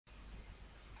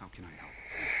can I help?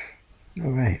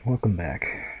 Alright, welcome back.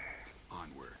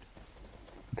 Onward.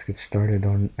 Let's get started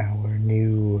on our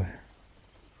new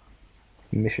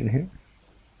mission here.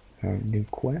 Our new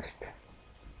quest.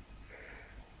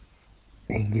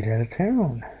 And get out of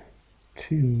town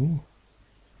to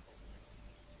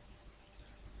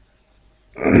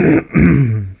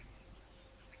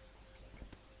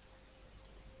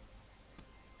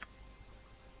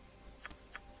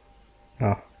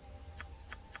oh.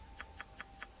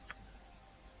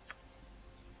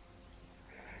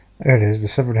 There it is, the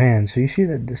severed hand. So you see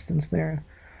that distance there?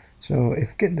 So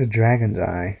if getting to Dragon's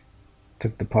Eye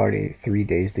took the party 3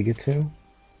 days to get to,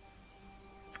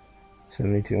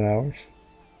 72 hours.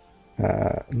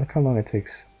 Look how long it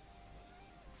takes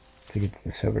to get to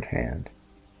the severed hand.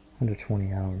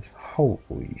 120 hours.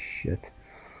 Holy shit.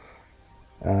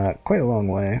 Quite a long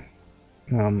way.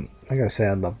 I gotta say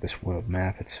I love this world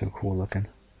map. It's so cool looking.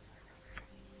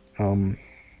 But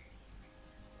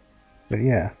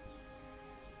yeah.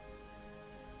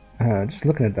 Just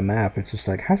looking at the map, it's just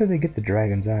like, how did they get the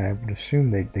Dragon's Eye? I would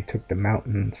assume they took the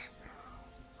mountains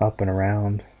up and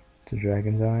around to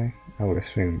Dragon's Eye. I would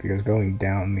assume, because going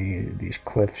down these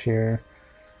cliffs here,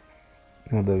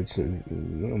 although it's a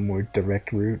more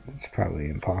direct route, it's probably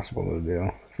impossible to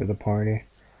do for the party.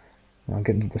 I'll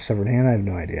get into the severed hand, I have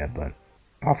no idea, but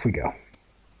off we go.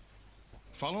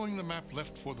 Following the map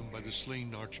left for them by the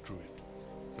slain Archdruid,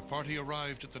 the party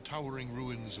arrived at the towering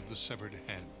ruins of the Severed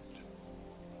Hand.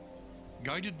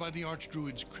 Guided by the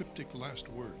Archdruid's cryptic last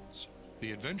words,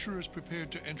 the adventurers prepared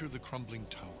to enter the crumbling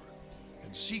tower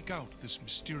and seek out this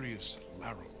mysterious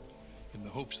Larrow in the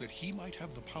hopes that he might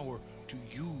have the power to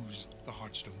use the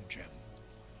Heartstone gem.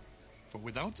 For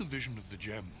without the vision of the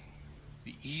gem,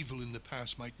 the evil in the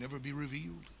past might never be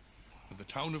revealed, and the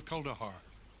town of Kuldahar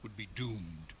would be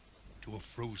doomed to a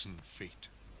frozen fate.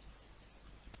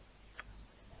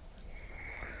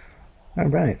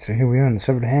 Alright, so here we are in the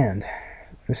Severed Hand.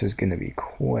 This is going to be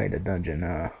quite a dungeon.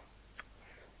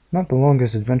 Not the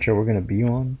longest adventure we're going to be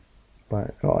on,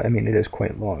 but, well, I mean, it is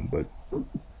quite long, but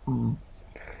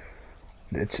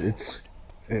it's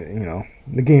you know,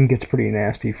 the game gets pretty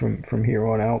nasty from here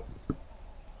on out.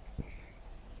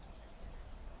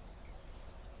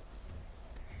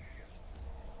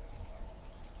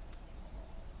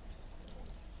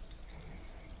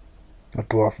 A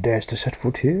dwarf dares to set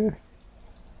foot here?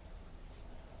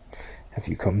 Have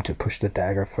you come to push the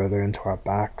dagger further into our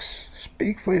backs?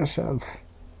 Speak for yourself.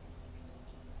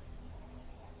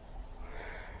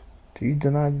 Do you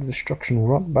deny the destruction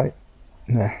wrought by...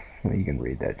 Nah, you can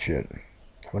read that shit.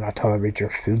 I will not tolerate your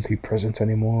filthy presence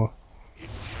anymore.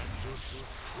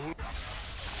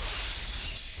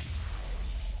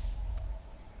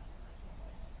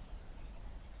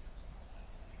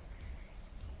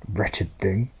 Wretched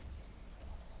thing.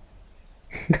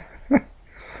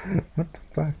 What the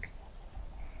fuck?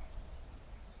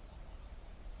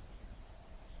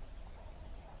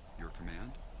 Your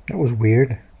command? That was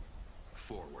weird.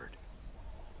 Forward.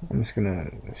 I'm just gonna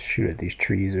shoot at these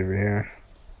trees over here.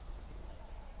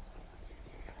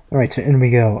 Alright, so in we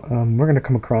go. We're gonna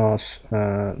come across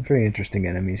very interesting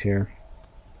enemies here.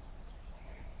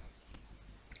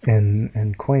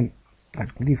 And quite, I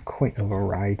believe, quite a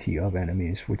variety of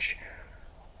enemies, which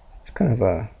is kind of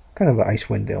a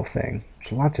Icewind Dale thing.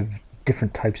 So lots of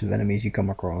different types of enemies you come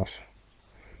across.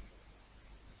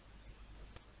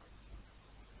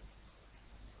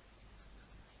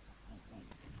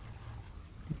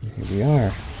 Here we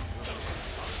are.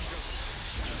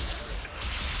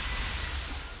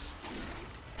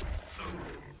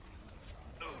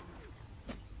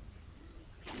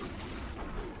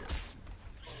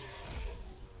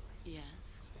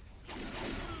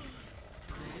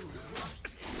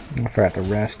 I forgot to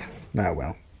rest. Ah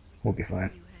well, we'll be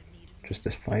fine. Just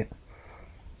this fight.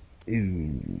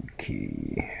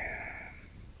 Okay.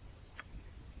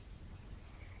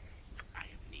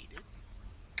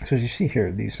 So as you see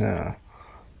here, these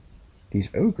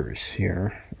ogres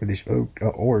here, or these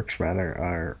orcs rather,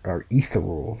 are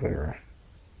ethereal. They're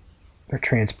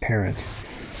transparent.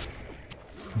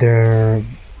 They're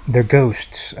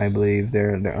ghosts, I believe.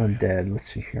 They're undead.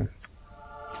 Let's see here.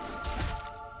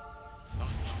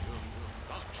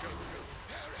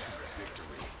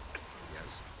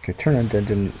 Okay, turn undead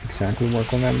didn't exactly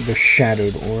work on them. They're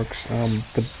shadowed orcs.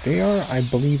 But they are, I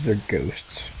believe, they're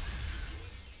ghosts.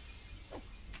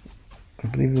 I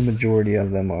believe the majority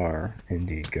of them are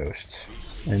indeed ghosts.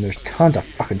 And there's tons of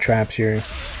fucking traps here. We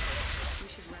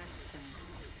should rest soon.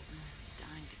 I'm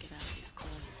dying to get out of these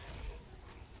clothes.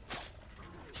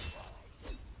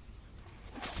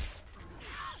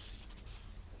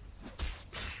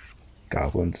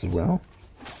 Goblins as well.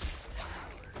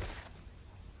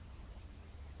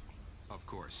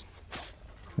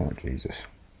 Oh, Jesus.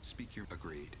 Speak your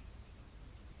agreed.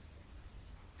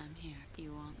 I'm here.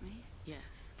 You want me? Yes.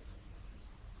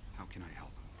 How can I help?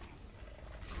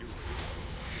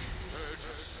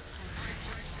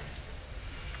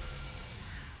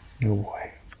 Oh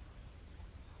boy.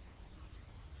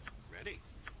 Ready.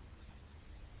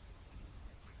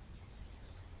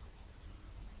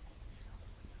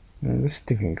 This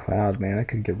stinking cloud, man, I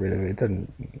could get rid of it. It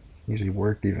doesn't usually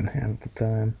work even half the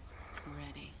time.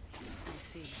 Ready. I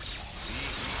see.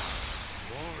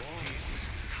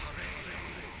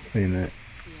 Wait a minute.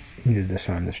 Yeah. You need to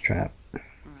disarm this trap. Right.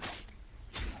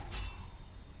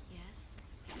 Yes.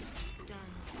 Done.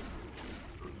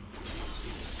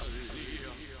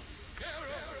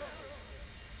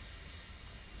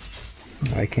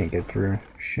 I can't get through.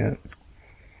 Shit.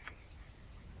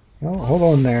 Oh, hold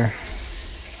on there.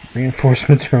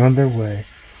 Reinforcements are on their way.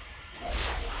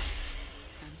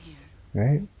 I'm here.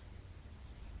 Right?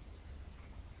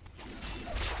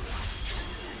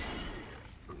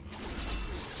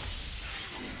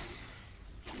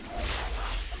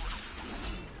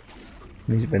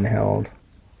 He's been held.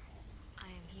 I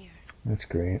am here. That's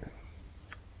great.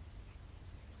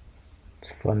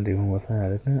 It's fun dealing with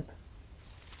that, isn't it?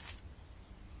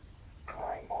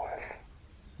 Crying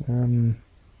Morph.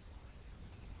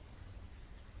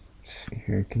 Let's see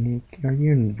here. Are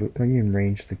you in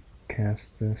range to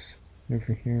cast this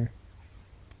over here?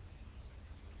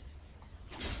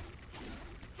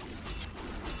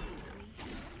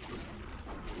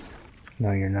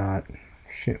 No, you're not.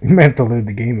 Shit, we might have to load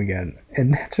the game again,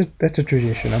 and that's a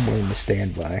tradition I'm willing to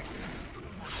stand by.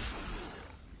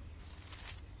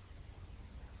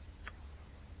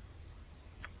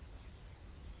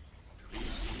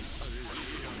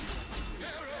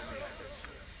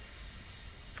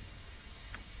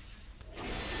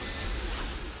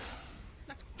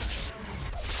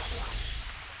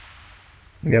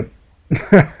 Yep.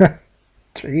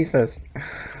 Jesus.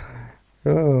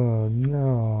 Oh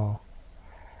no.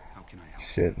 How can I help?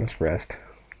 Shit, let's rest.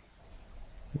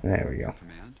 There we go.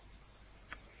 Command.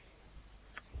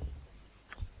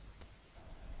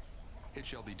 It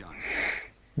shall be done.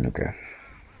 Okay.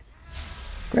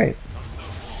 Great.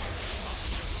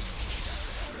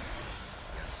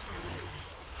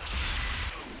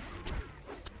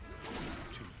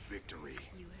 To victory.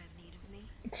 You have need of me?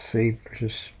 Save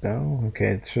versus spell.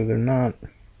 Okay, so they're not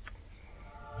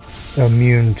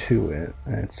immune to it.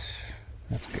 That's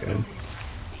good.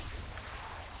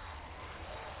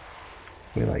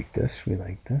 We like this. We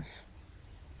like this.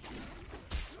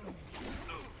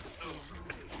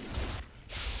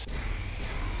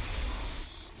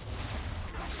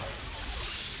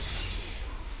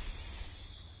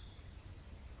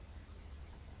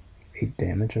 Eight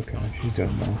damage. Okay, she's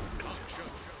doing well.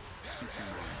 Speak your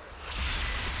mind.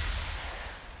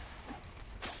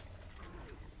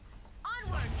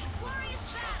 Onward to glorious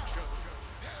battle!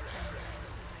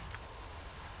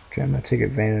 Okay, I'm gonna take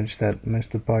advantage that most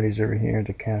of the party's over here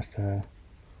to cast an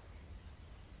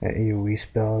AoE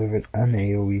spell over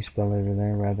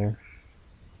there rather,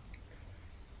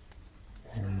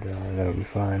 and that'll be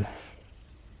fine.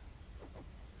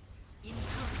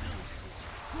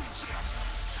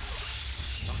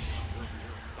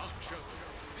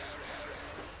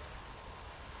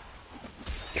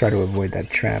 Try to avoid that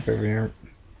trap over here.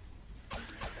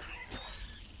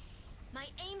 My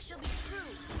aim shall be true.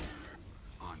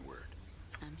 Onward.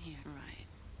 I'm here. Right.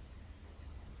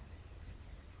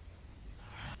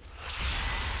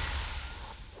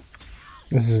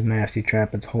 This is a nasty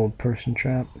trap. It's a hold person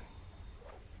trap.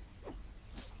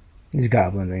 These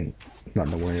goblins ain't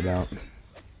nothing to worry about.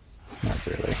 Not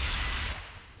really.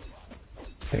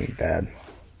 They ain't bad.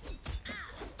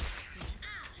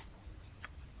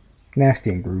 Nasty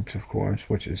in groups, of course,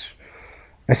 which is...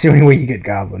 That's the only way you get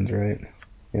goblins, right?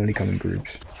 They only come in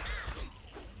groups.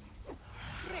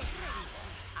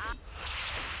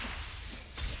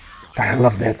 God, I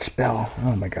love that spell.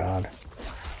 Oh my god.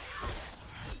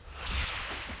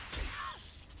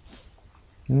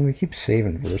 And we keep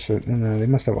saving for this. So, no, they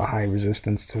must have a high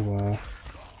resistance to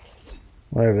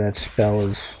whatever that spell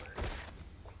is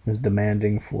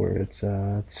demanding for its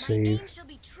My save. aim shall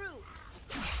be true.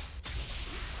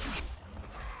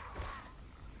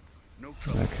 No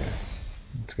trouble. Okay,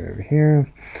 let's go over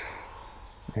here,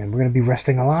 and we're gonna be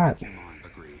resting a lot, Keep on.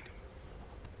 Agreed.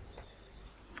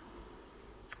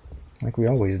 like we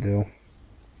always do.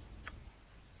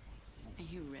 Are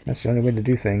you ready? That's the only way to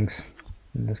do things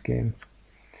in this game.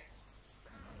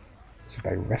 So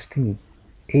by resting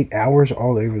 8 hours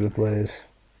all over the place.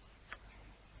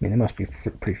 I mean, they must be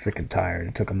pretty freaking tired.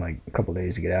 It took them like a couple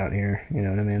days to get out here. You know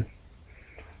what I mean?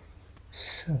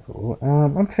 So,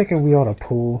 I'm thinking we ought to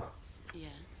pull.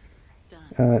 Yes.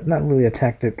 Done. Not really a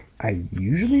tactic I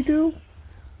usually do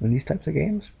in these types of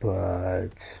games,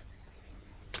 but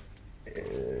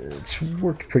it's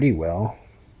worked pretty well.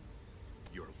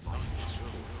 Your life is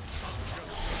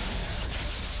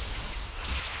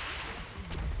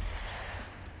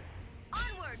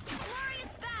Onward to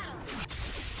glorious battle.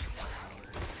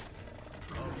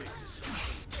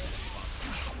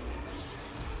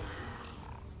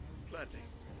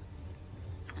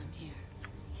 I'm here.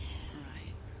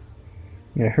 Right.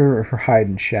 Yeah, her hide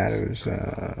in shadows You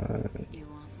want me?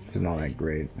 isn't all that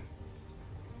great.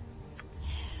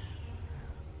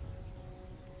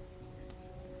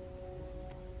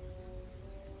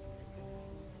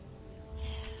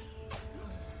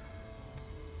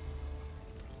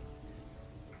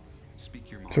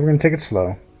 speak your mind. So we're gonna take it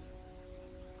slow.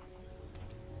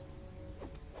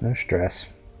 No stress.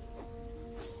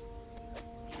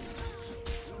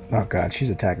 Oh god, she's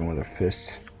attacking with her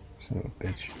fists. Son of a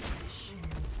bitch.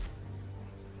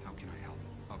 How can I help?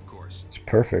 Of course. It's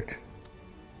perfect.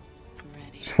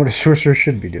 Ready. It's what a sorcerer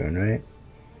should be doing, right?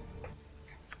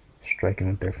 Striking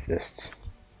with their fists.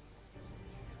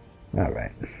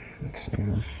 Alright. Let's see.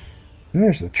 And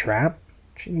there's the trap.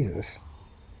 Jesus.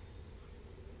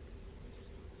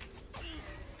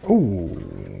 Oh,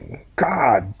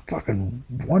 God. Fucking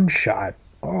one shot.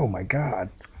 Oh my god.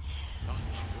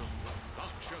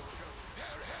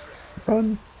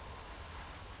 Run.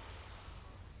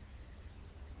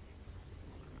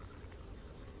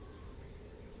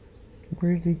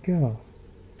 Where'd he go?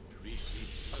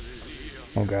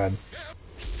 Oh god.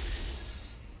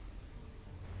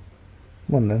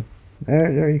 Come on then.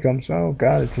 There he comes. Oh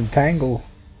god, it's entangled.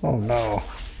 Oh no.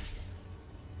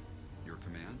 Your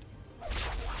command?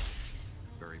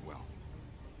 Very well.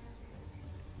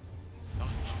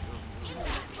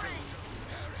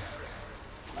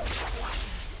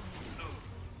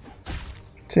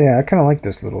 So yeah, I kind of like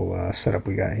this little setup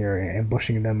we got here,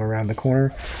 ambushing them around the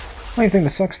corner. Only thing that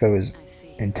sucks though is I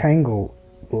see. entangle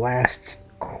lasts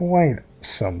quite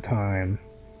some time.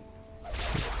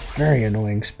 Very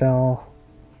annoying spell.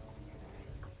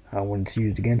 When it's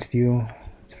used against you,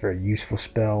 it's a very useful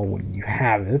spell when you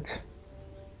have it.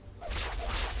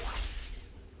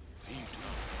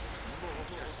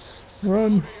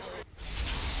 Run.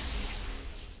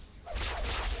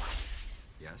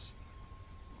 Yes?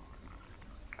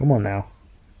 Come on now.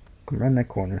 Come around that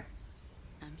corner.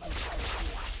 I'm here.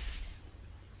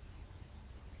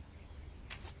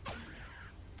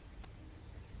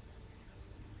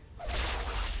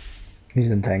 He's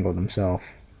entangled himself.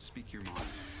 Speak your mind.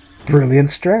 Brilliant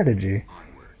strategy.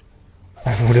 Onward.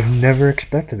 I would have never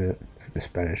expected it. It's like the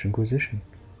Spanish Inquisition.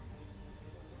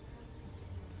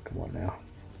 Come on now.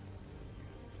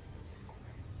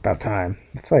 About time.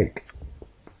 It's like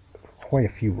quite a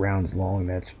few rounds long,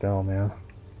 that spell, man.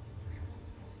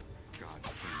 God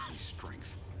grant me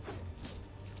strength.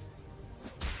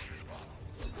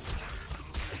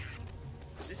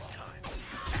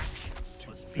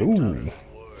 Ooh.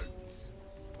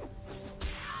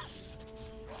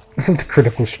 The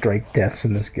critical strike deaths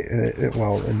in this game,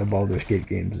 well, in the Baldur's Gate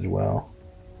games as well.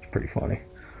 It's pretty funny.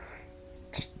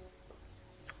 Just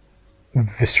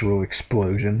visceral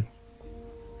explosion.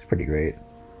 It's pretty great.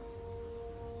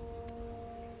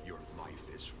 Your life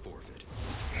is forfeit.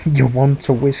 You want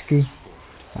a whiskey?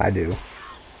 Forfeit I do.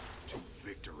 to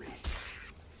victory.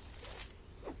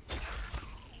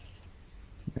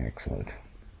 Excellent.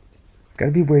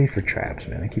 Gotta be wary for traps,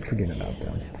 man. I keep forgetting about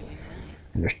them. Whatever you say.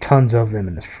 And there's tons of them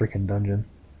in this freaking dungeon.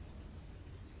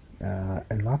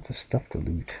 And lots of stuff to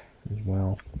loot as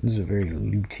well. This is a very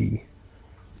looty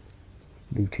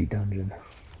dungeon.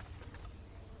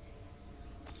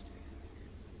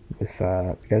 With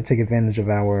we gotta take advantage of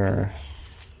our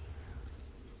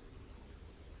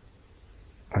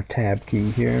tab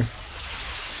key here.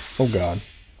 Oh god.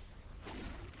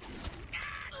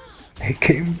 It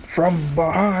came from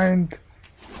behind.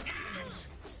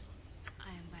 I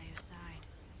am by your side.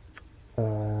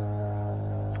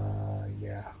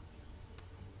 Yeah.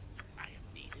 I am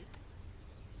needed.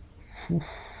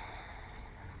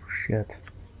 Shit.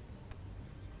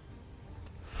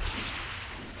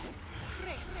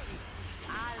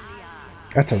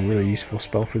 That's a really useful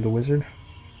spell for the wizard.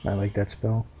 I like that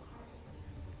spell.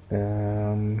 I'll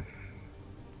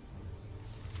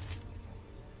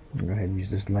go ahead and use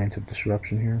this Lance of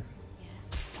Disruption here.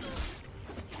 Yes.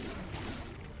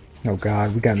 Oh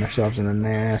god, we got ourselves in a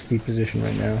nasty position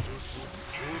right now.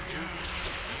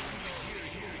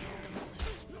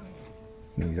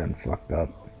 He's done fucked up.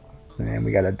 And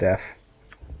we got a death.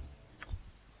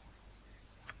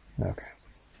 Okay.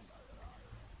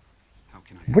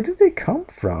 Where did they come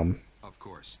from? Of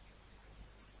course.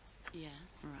 Yes,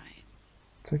 right.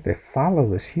 It's like they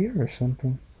follow us here or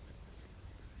something.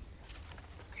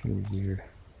 It's really weird.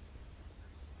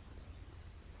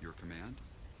 Your command?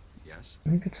 Yes. I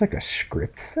think it's like a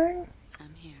script thing.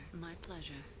 I'm here. My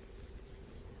pleasure.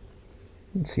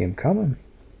 Didn't see him coming.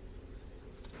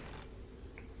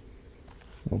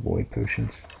 Oh boy,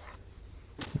 potions.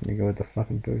 Here you go with the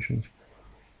fucking potions.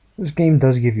 This game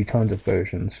does give you tons of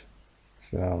potions,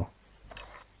 so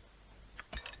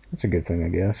that's a good thing, I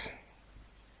guess.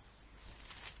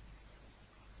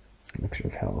 Elixir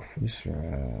of health. These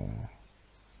are,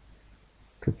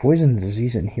 for poison,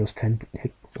 disease, and heals 10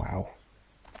 hit. Wow.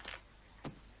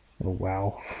 Oh,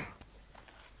 wow.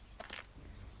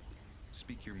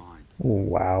 Speak your mind. Oh,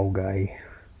 wow, guy.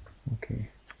 Okay.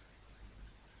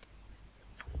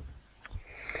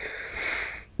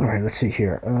 Alright, let's see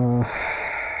here. You want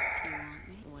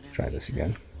me? Whatever Try you this say.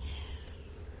 again.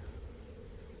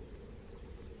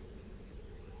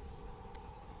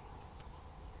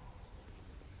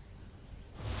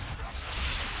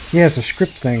 Yeah, it's a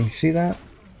script thing. See that?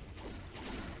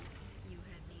 You have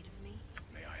need of me?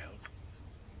 May I help?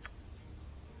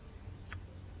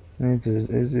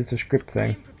 It's a script I thing.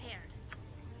 am prepared.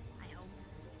 I hope.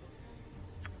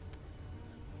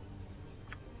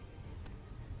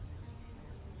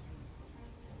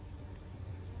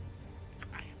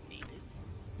 I am needed.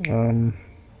 I am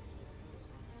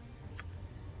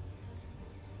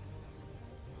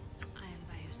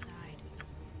by your side.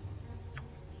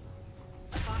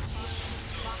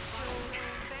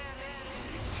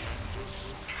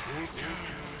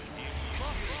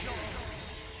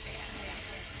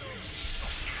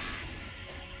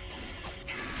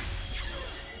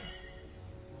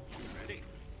 Ready?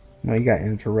 Well, you got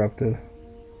interrupted.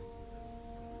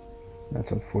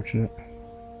 That's unfortunate.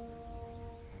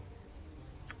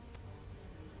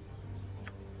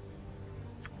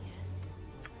 Yes.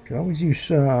 Could always use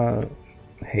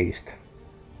haste.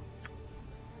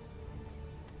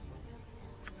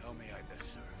 How may I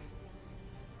best serve?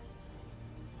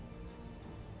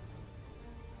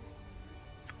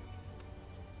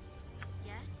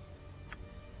 Yes?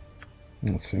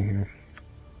 Let's see here.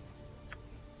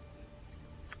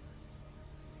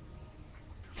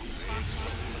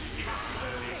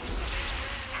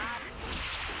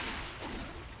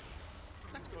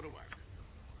 Let's go to work.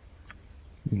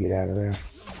 You get out of there.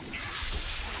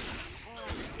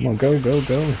 Come on, go, go,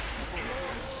 go.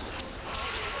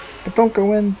 But don't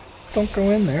go in. Don't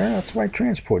go in there. That's why I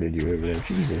transported you over there.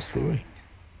 Jesus, dude.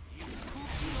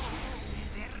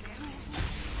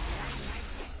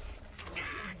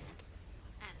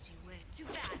 As you wish. Too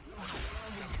bad.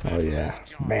 Oh yeah,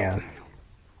 man.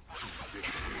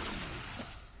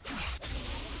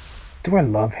 Do I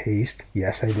love haste?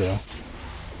 Yes, I do.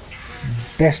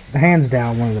 Best, hands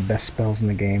down, one of the best spells in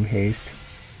the game, haste.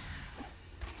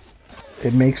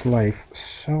 It makes life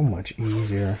so much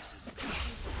easier.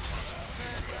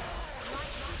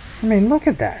 I mean, look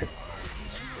at that.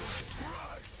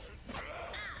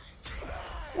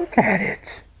 Look at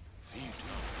it.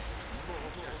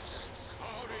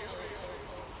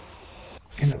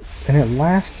 And it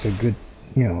lasts a good,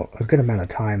 you know, a good amount of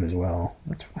time as well.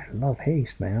 That's why I love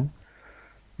haste, man.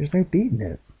 There's no beating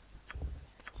it.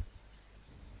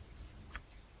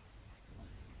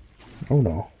 Oh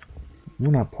no,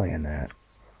 we're not playing that.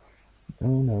 Oh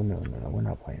no, no, no, we're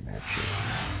not playing that shit.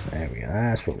 There we go,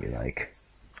 that's what we like.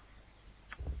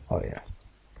 Oh yeah.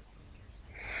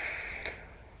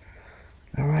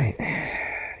 Alright.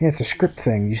 Yeah, it's a script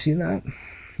thing, you see that?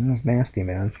 That was nasty,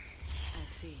 man. I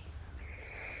see.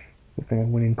 Good thing I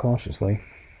went in cautiously.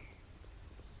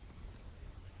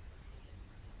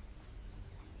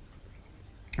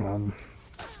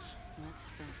 Let's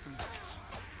spill some.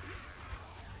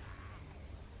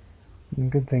 The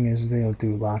good thing is they'll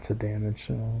do lots of damage,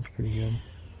 so it's pretty good.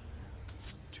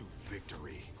 To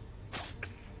victory.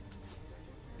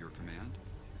 Your command?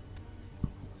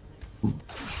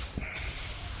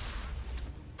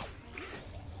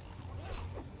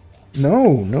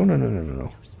 No, no, no, no, no, no, no.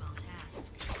 No small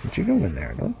task. Don't you go in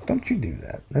there. Don't you do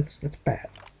that. That's bad.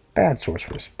 Bad,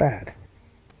 sorceress. Bad.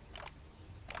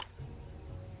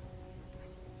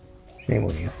 Shame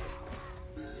on you.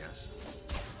 Yes.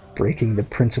 Breaking the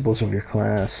principles of your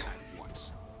class.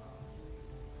 Once.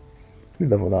 You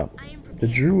leveled up. I am The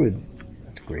prepared. druid.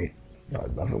 That's great. I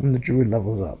love it when the druid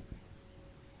levels up.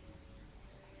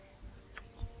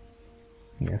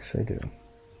 Yes, I do.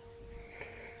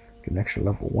 Get an extra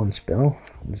level 1 spell.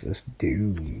 What is this?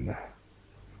 Doom.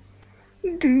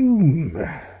 Doom!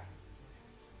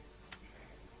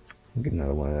 I'll get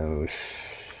another one of those.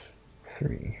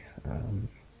 3.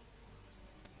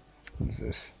 is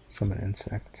this? Summon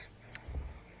insects.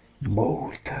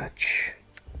 Mold touch.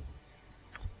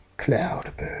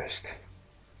 Cloudburst.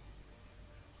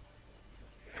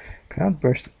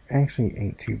 Cloudburst actually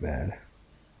ain't too bad.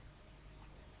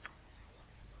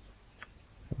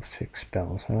 6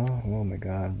 spells, huh? Oh my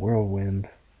god. Whirlwind.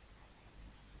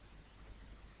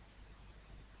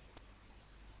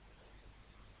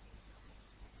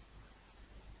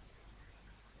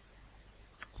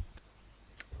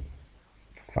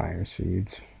 Fire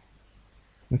seeds.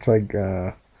 It's like,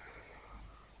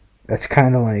 that's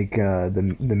kind of like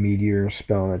the meteor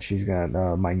spell that she's got,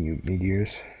 minute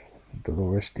meteors.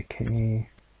 Dolores Decay.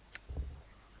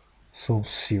 Soul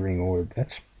Searing Orb.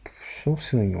 That's Soul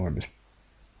Searing Orb is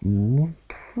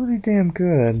pretty damn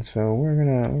good, so we're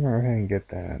gonna go ahead and get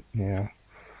that, yeah.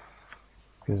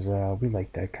 Because we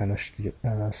like that kind of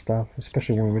stuff,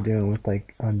 especially when we're dealing with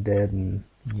like undead and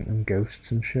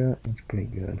ghosts and shit. It's pretty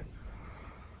good.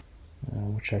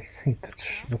 Which I think that's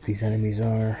what these enemies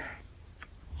are.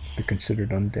 They're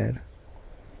considered undead.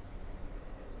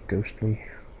 Ghostly.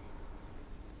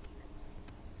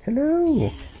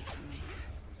 Hello!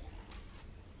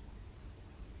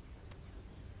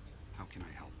 How can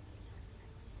I help?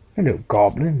 Hello,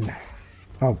 Goblin.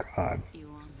 Oh god. You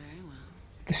are very well.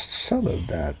 Just soloed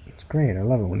that. It's great. I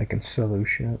love it when they can solo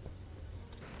shit.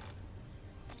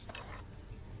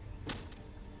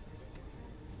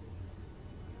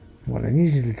 Well, I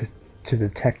need you to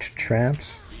detect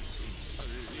traps.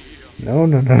 No,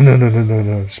 no, no, no, no, no, no,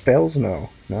 no. Spells? No.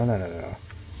 No, no, no, no.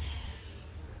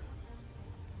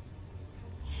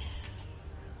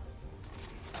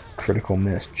 Critical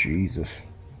miss. Jesus.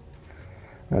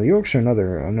 Now, the orcs are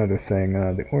another thing.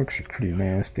 The orcs are pretty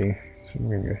nasty. So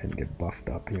we're going to go ahead and get buffed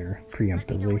up here.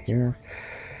 Preemptively here.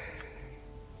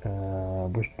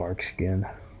 Where's bark skin?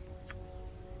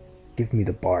 Give me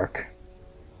the bark.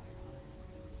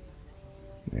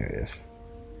 There it is.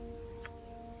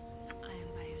 I am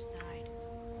by your side.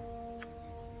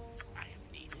 I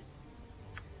am needed.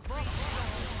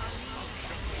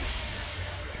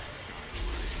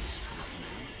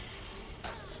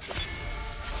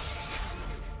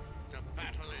 The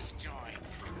battle is joined.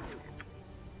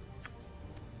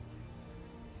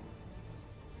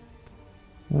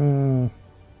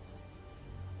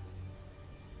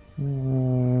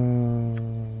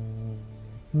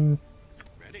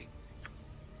 Ready?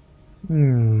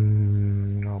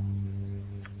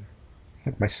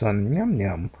 Like my son, yum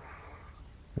yum.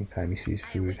 Anytime he sees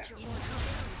food.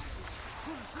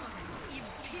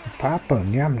 Papa,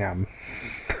 yum yum.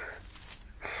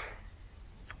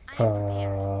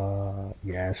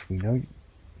 Yes, we know.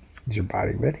 Is your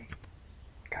body ready?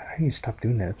 God, I need to stop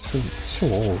doing that. It's so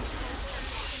old.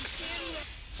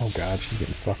 Oh god, she's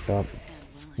getting fucked up.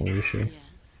 And Where is she? yes.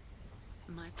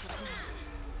 My promise.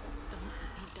 Don't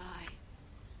let me die.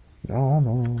 No,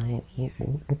 no,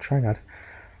 we'll try not.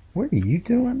 What are you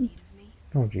doing? Need of me?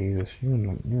 Oh Jesus, you're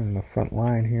in the front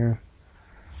line here.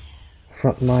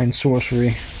 Front line sorcery.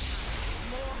 Yes.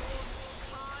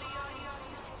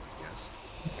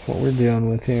 That's what we're dealing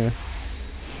with here.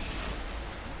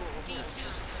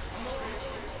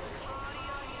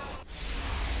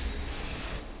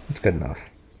 That's good enough.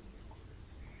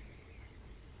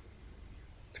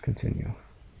 Let's continue.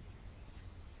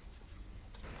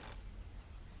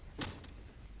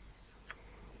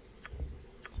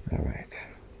 Alright.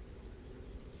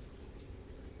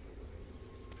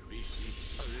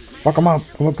 Fuck him up!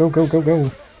 Go, go, go, go,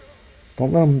 go!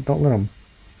 Don't let him.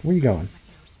 Where you going?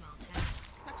 No small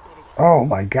task. Oh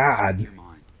my god! Your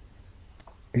mind.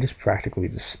 He just practically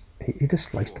he just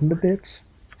sliced him to bits.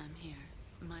 I'm here.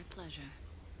 My pleasure.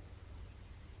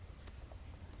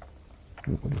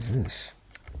 Ooh, what is this?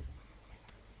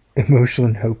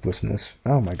 Emotional hopelessness.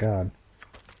 Oh my god.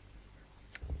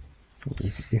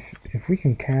 If we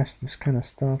can cast this kind of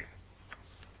stuff,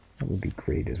 that would be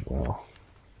great as well.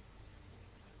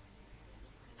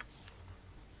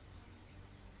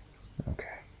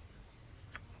 Okay.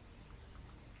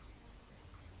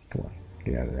 Come on,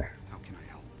 get out of there. How can I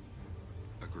help?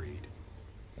 Agreed.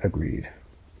 Agreed.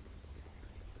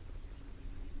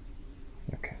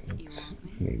 Okay, You let's want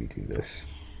me? maybe do this.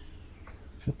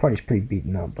 So the party's pretty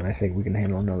beaten up, but I think we can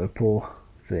handle another pull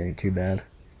if it ain't too bad.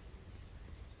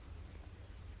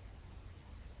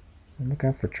 And look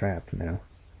out for traps now.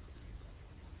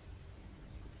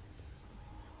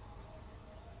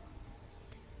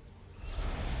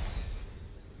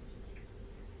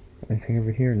 Anything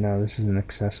over here? No, this isn't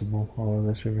accessible. All of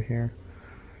this over here.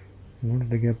 In order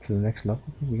to get up to the next level,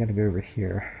 we gotta go over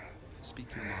here. Speak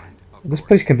your mind. Of This course.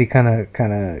 place can be kind of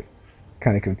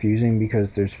confusing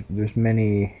because there's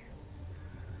many.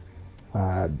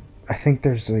 I think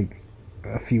there's like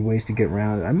a few ways to get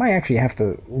around it. I might actually have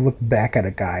to look back at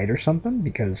a guide or something,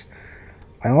 because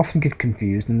I often get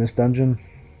confused in this dungeon.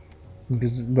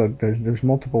 Because look, there's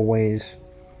multiple ways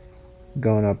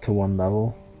going up to one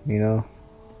level, you know.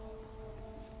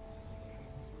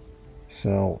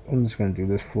 So I'm just gonna do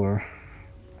this floor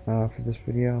for this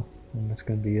video, and that's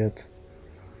gonna be it.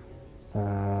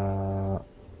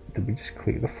 Did we just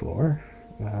clear the floor?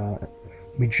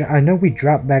 I know we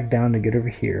dropped back down to get over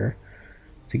here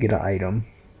to get an item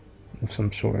of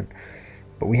some sort,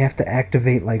 but we have to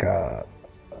activate like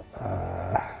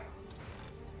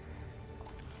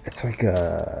it's like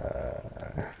a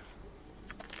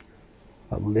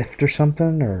lift or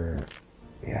something, or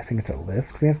yeah, I think it's a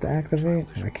lift we have to activate,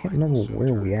 and I can't remember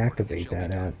where we activate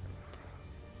that at.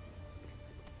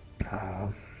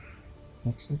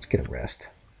 Let's get a rest.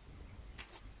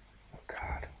 Oh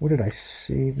God, where did I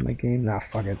save my game? Nah,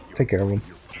 fuck it. Take care of them.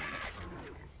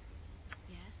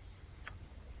 Yes.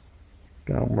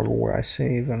 I don't remember where I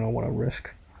saved. I don't want to risk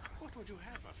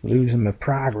losing my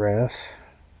progress.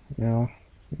 You know,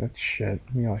 that's shit.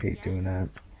 We all hate doing that.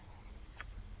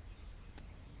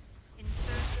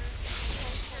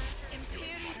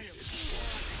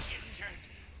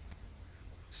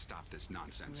 Stop this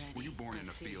nonsense. Were you born in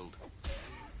a field?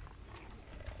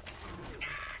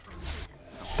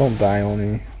 Don't die on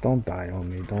me. Don't die on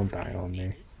me. Don't die on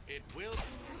me. It will.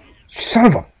 Son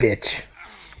of a bitch!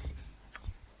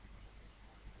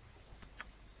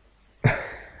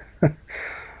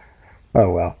 Oh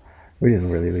well. We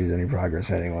didn't really lose any progress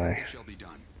anyway. Shall be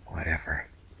done. Whatever.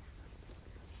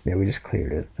 Yeah, we just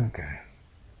cleared it. Okay.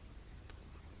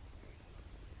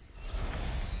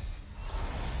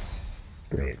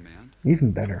 Great. Command.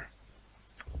 Even better.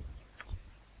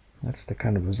 That's the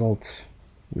kind of results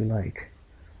we like.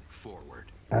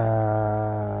 Forward.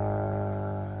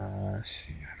 Let's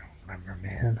see, I don't remember,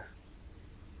 man.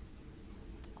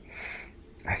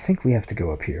 I think we have to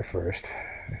go up here first.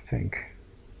 I think.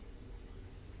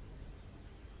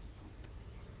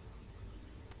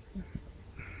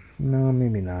 No,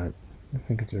 maybe not. I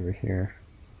think it's over here.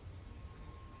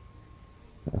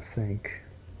 I think.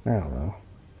 I don't know.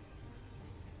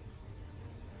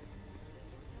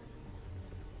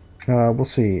 We'll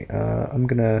see. I'm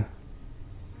gonna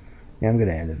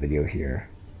end the video here,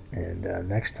 and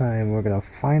next time we're gonna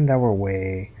find our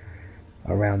way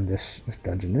around this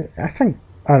dungeon. I think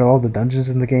out of all the dungeons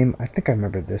in the game, I think I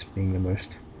remember this being the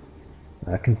most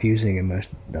confusing and most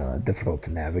difficult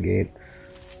to navigate.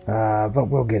 But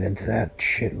we'll get into that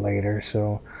shit later.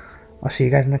 So I'll see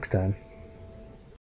you guys next time.